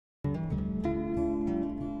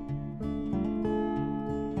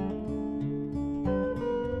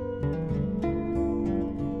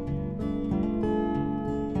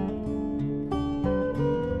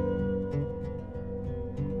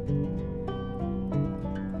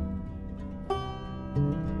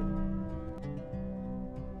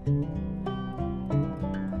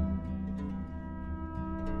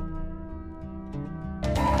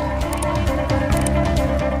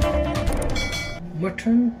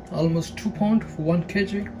mutton, almost 2 pound, 1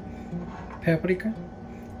 kg, paprika,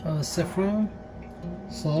 saffron,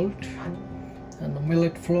 salt, and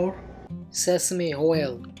millet flour, sesame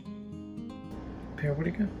oil,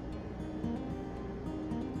 paprika,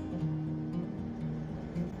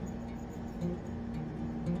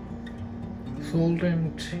 salt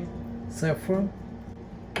and saffron,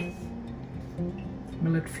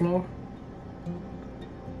 millet flour,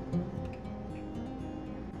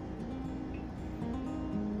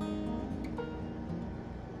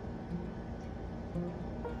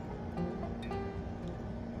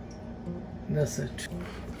 that's it.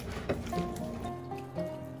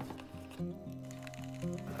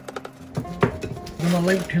 I'm gonna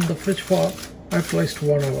leave it in the fridge for at least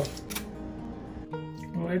 1 hour.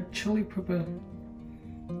 Red chili pepper,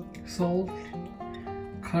 salt,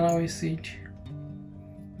 caraway seed,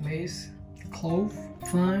 mace, clove,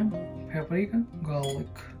 thyme, paprika, garlic.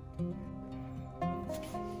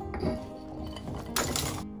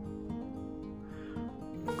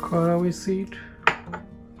 Caraway seed,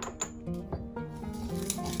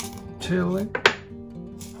 chili,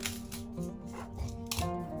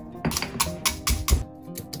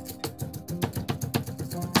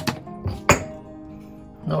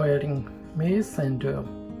 now adding mace and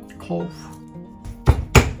clove.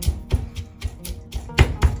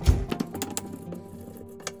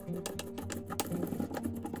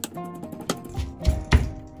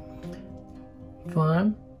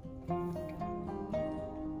 Thyme,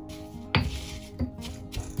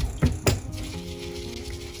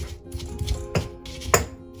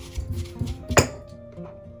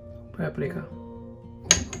 paprika,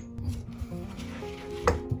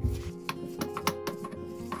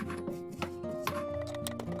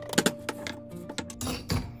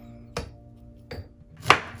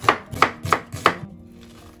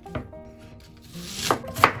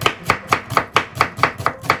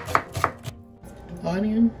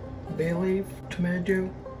 onion, bay leaf, tomato,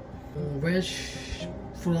 veg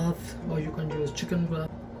broth, or you can use chicken broth,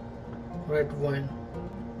 red wine.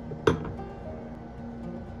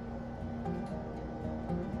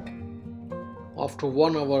 After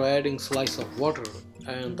 1 hour, adding slice of water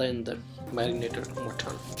and then the marinated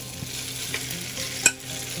mutton.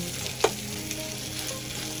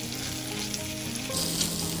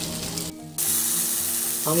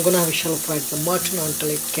 I'm gonna have shallow fry the mutton until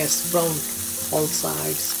it gets brown all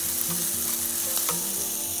sides.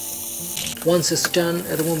 Once it's done,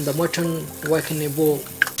 remove the mutton, whack in a bowl.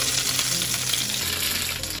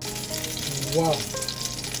 Wow,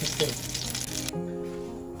 that's good.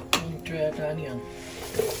 Need to add onion.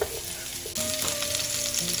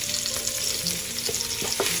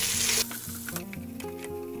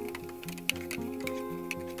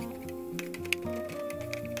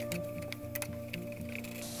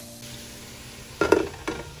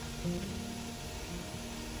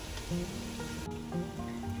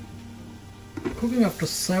 Cooking after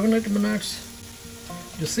 7-8 minutes,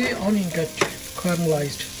 you see onion get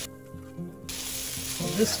caramelized.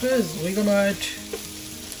 This is we're gonna add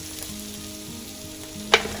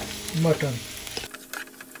mutton.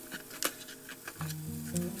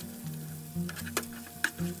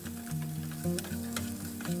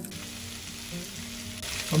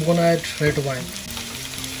 I'm gonna add red wine.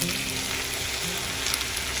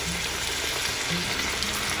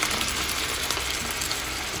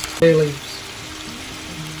 Bay leaves.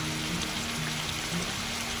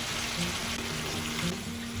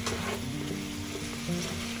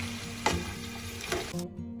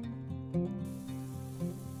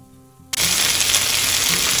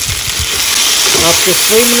 After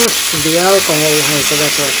 3 minutes, the alcohol has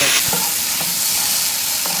evaporated.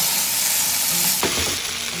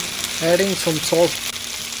 Adding some salt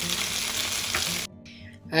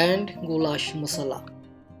and goulash masala.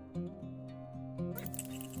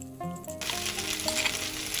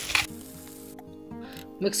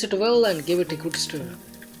 Mix it well and give it a good stir.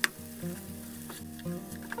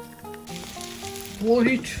 Low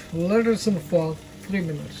heat, let it simmer for 3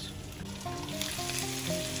 minutes.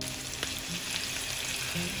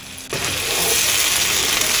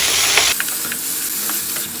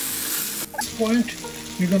 At this point,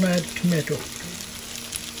 we're gonna add tomato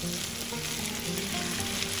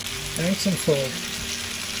and some salt.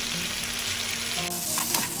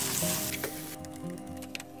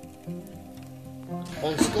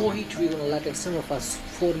 On slow heat, we're gonna let it simmer for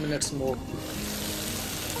 4 minutes more.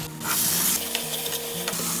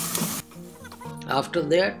 After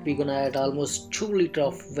that, we're gonna add almost 2 liters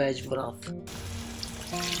of veg broth.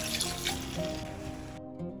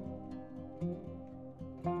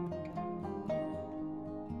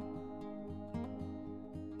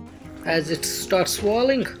 As it starts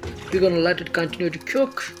swirling, you're gonna let it continue to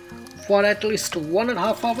cook for at least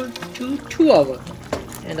 1.5 hours to 2 hours.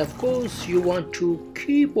 And of course you want to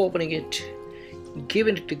keep opening it,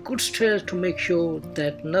 giving it a good stir to make sure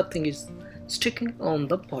that nothing is sticking on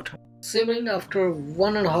the bottom. Simmering after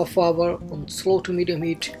 1.5 hours on slow to medium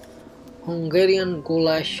heat, Hungarian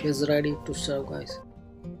goulash is ready to serve, guys.